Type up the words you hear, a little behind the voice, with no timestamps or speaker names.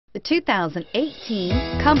The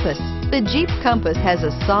 2018 Compass. The Jeep Compass has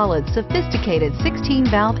a solid, sophisticated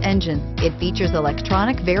 16-valve engine. It features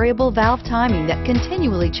electronic variable valve timing that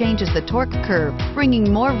continually changes the torque curve,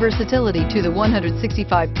 bringing more versatility to the 165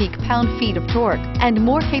 peak pound-feet of torque and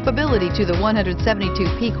more capability to the 172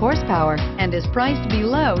 peak horsepower, and is priced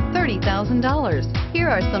below $30,000.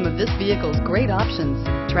 Here are some of this vehicle's great options: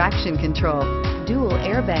 traction control, dual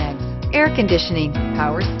airbags, air conditioning,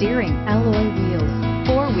 power steering, alloy wheels,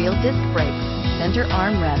 four-wheel disc brakes, center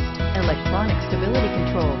armrest, electronic stability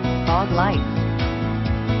control, fog lights.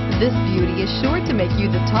 This beauty is sure to make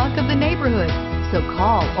you the talk of the neighborhood, so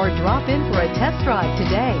call or drop in for a test drive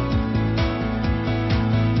today.